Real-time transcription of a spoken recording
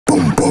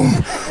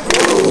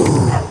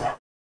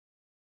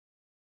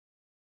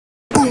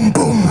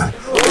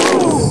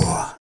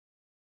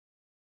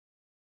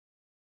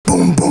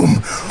boom,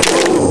 boom,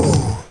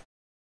 oh.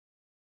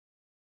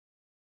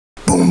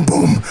 Boom,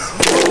 boom,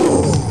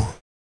 oh.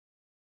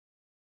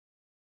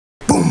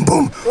 Boom,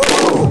 boom,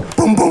 oh.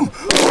 Boom, boom,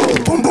 oh.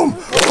 Boom, boom,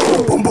 oh.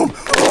 Boom, boom,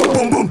 oh.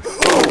 Boom, boom, oh.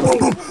 Boom,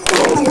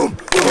 boom, oh.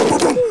 Boom,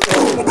 boom, oh. Boom, boom,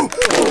 oh.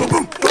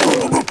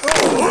 Boom, boom,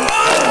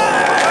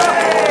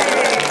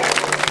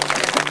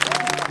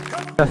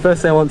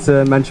 Firstly, I want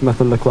to mention my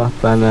thunderclap,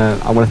 and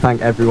I want to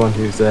thank everyone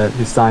who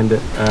signed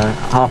it.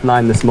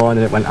 9:30 this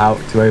morning, it went out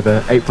to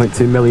over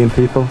 8.2 million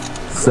people.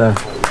 So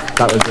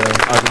that was a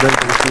really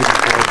achievement.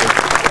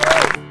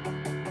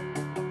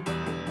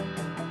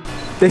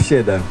 This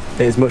year, though,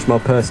 it is much more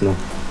personal.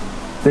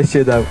 This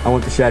year, though, I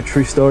want to share a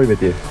true story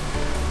with you.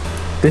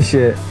 This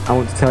year, I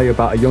want to tell you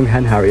about a young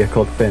hen harrier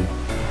called Finn.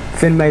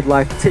 Finn made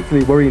life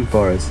particularly worrying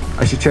for us,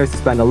 as she chose to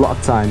spend a lot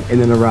of time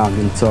in and around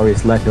the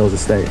notorious Lead Hills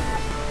estate.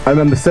 I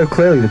remember so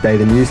clearly the day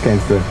the news came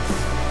through.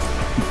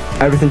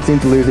 Everything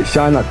seemed to lose its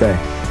shine that day.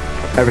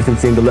 Everything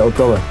seemed a little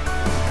duller.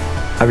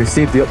 I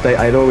received the update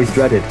I had always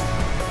dreaded,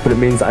 but it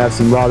means that I have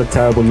some rather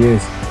terrible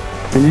news.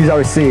 The news I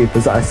received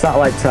was that a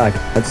satellite tag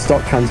had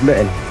stopped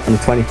transmitting on the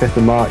 25th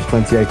of March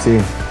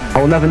 2018. I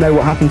will never know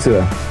what happened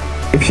to her.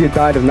 If she had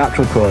died of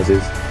natural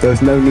causes, there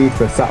was no need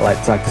for a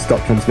satellite tag to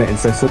stop transmitting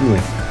so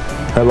suddenly.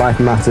 Her life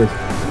mattered.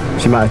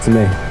 She mattered to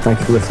me. Thank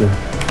you for listening.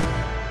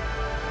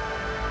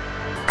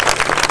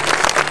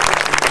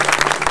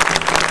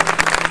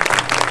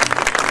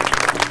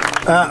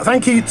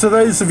 Thank you to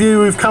those of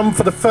you who've come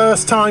for the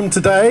first time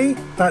today.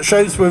 That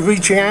shows we're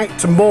reaching out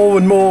to more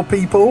and more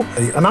people.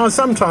 And I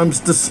sometimes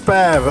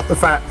despair at the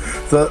fact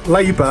that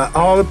Labour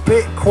are a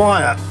bit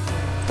quiet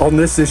on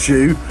this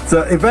issue,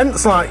 that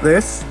events like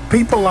this,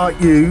 people like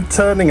you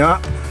turning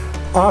up,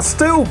 are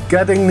still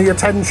getting the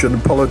attention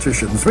of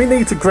politicians. We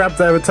need to grab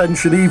their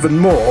attention even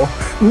more.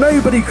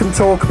 Nobody can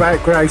talk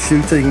about grouse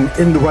shooting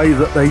in the way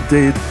that they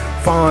did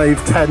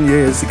 5-10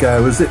 years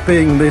ago, as it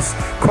being this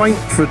quaint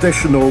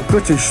traditional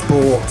British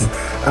sport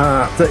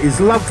that is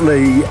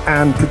lovely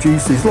and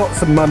produces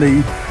lots of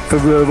money for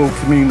rural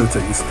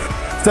communities.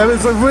 There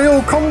is a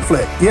real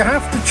conflict. You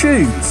have to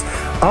choose.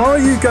 Are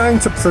you going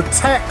to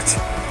protect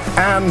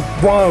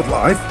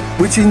wildlife,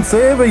 which in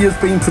theory has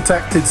been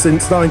protected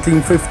since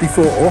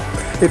 1954?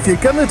 If you're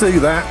going to do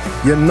that,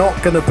 you're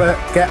not going to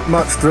get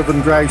much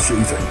driven grouse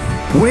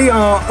shooting. We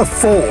are a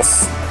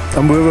force,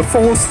 and we're a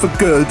force for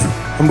good,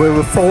 and we're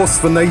a force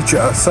for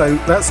nature, so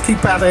let's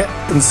keep at it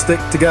and stick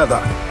together.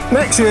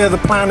 Next year the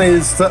plan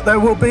is that there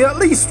will be at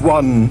least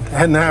one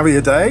Hen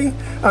Harrier Day,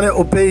 and it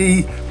will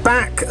be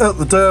back at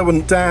the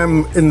Derwent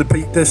Dam in the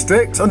Peak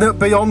District, and it'll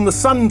be on the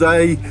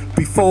Sunday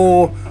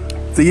before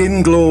the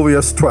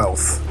inglorious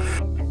 12th.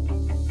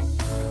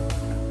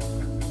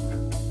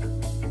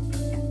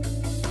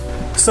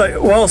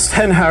 So, whilst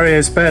hen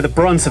harriers bear the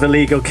brunt of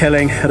illegal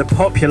killing at a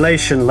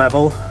population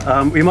level,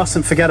 we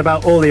mustn't forget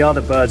about all the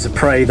other birds of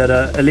prey that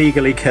are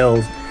illegally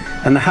killed,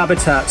 and the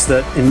habitats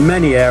that in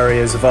many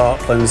areas of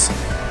Arklands,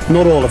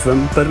 not all of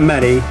them, but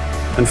many,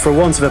 and for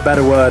want of a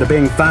better word, are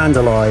being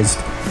vandalised,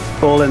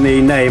 all in the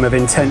name of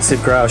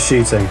intensive grouse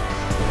shooting.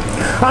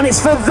 And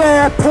it's for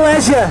their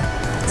pleasure,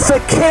 for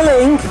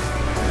killing,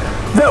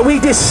 that we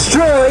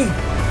destroy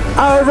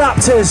our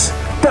raptors,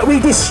 that we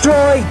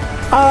destroy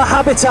our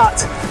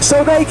habitat,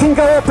 so they can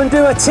go up and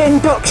do a tin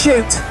duck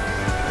shoot.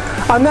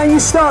 And then you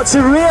start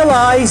to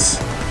realise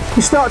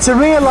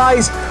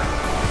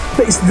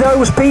that it's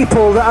those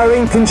people that are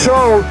in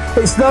control.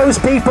 It's those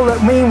people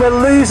that mean we're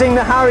losing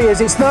the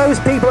harriers. It's those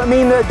people that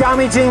mean they're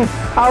damaging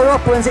our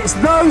uplands. It's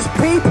those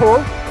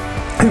people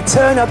who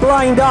turn a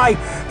blind eye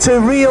to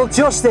real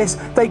justice.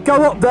 They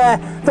go up there,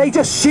 they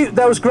just shoot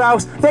those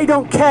grouse. They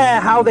don't care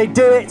how they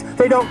do it.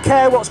 They don't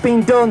care what's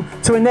been done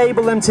to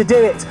enable them to do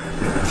it.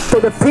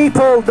 But the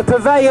people, the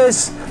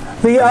purveyors,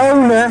 the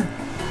owner,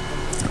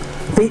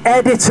 the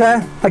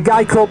editor, a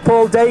guy called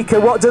Paul Dacre,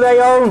 what do they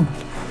own?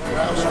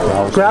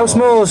 Grouse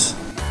Moors.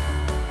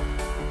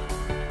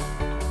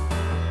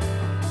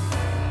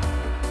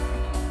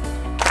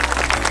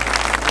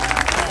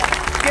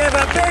 Give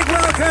a big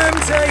welcome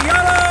to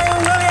Yellow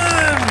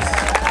Williams.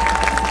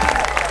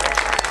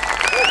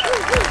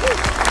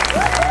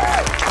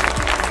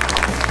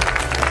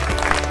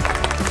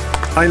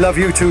 I love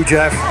you too,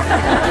 Jeff.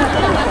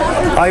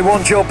 I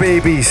want your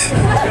babies.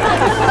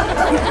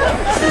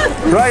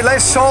 Right,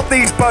 let's sort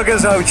these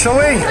buggers out, shall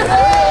we?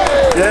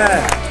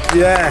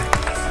 Yeah.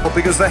 Well,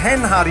 because the Hen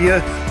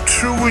Harrier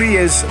truly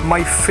is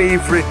my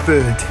favourite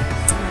bird.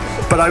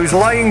 But I was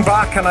lying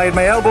back and I had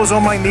my elbows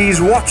on my knees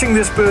watching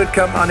this bird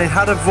come, and it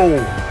had a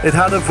vole. It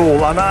had a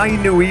vole, and I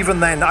knew even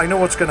then, I know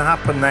what's going to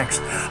happen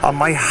next. And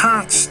my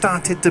heart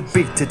started to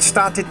beat, it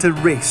started to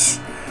race.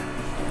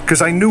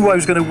 Because I knew I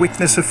was going to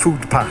witness a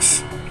food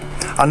pass.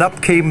 And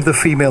up came the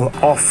female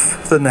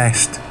off the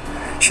nest.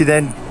 She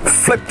then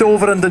flipped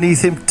over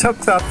underneath him, took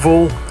that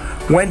vole,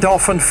 went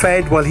off and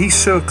fed while he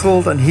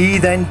circled, and he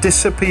then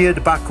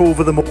disappeared back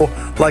over the moor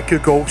like a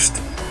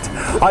ghost.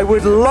 I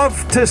would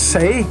love to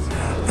say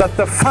that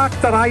the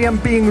fact that I am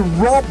being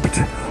robbed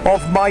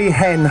of my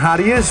hen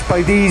harriers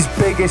by these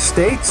big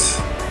estates,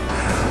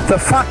 the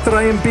fact that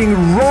I am being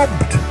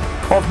robbed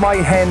of my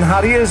hen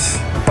harriers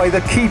by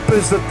the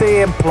keepers that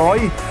they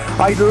employ,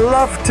 I'd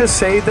love to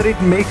say that it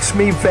makes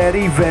me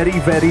very, very,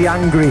 very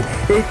angry.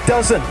 It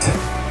doesn't.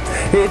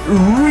 It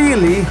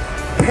really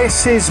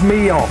pisses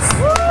me off.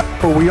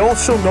 But we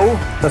also know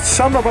that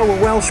some of our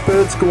Welsh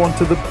birds go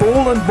onto the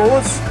Bowland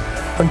Moors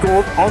and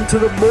go onto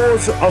the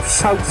moors of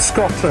South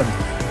Scotland.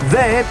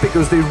 There,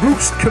 because they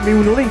roost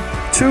communally,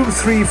 2,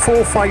 3,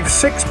 4, 5,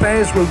 6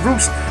 pairs will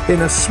roost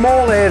in a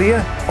small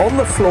area on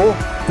the floor.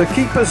 The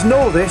keepers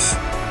know this.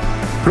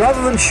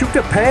 Rather than shoot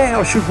a pair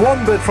or shoot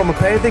one bird from a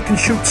pair, they can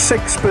shoot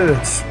 6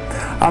 birds.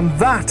 And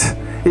that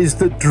is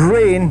the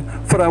drain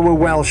for our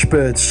Welsh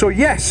birds. So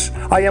yes,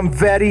 I am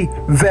very,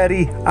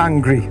 very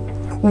angry.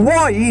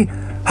 Why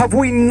have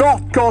we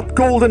not got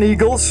golden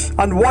eagles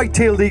and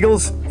white-tailed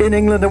eagles in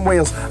England and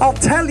Wales? I'll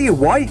tell you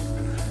why.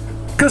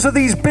 Because of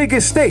these big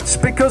estates,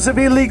 because of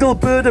illegal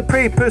bird of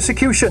prey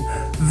persecution.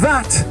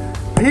 That,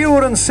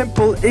 pure and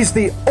simple, is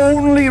the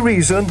only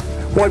reason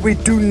why we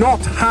do not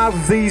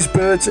have these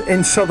birds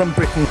in southern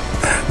Britain.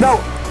 Now,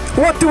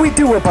 what do we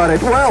do about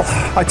it? Well,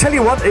 I tell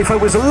you what, if I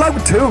was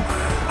allowed to,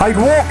 I'd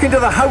walk into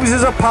the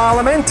Houses of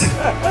Parliament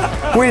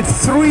with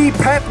 3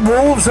 pet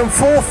wolves and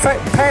 4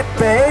 pet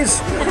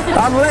bears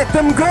and let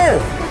them go.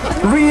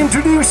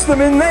 Reintroduce them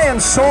in there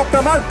and sort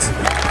them out.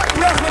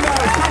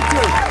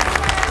 Thank you.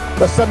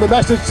 Let's send a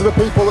message to the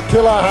people that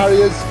kill our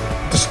harriers,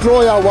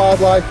 destroy our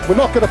wildlife. We're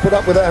not going to put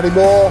up with it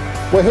anymore.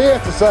 We're here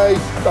to say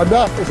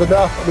enough is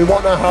enough and we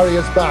want our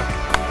harriers back.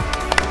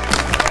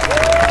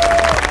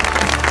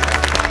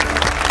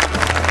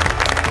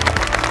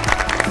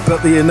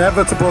 But the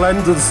inevitable end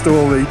of the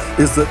story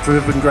is that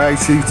driven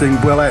grouse shooting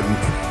will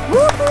end.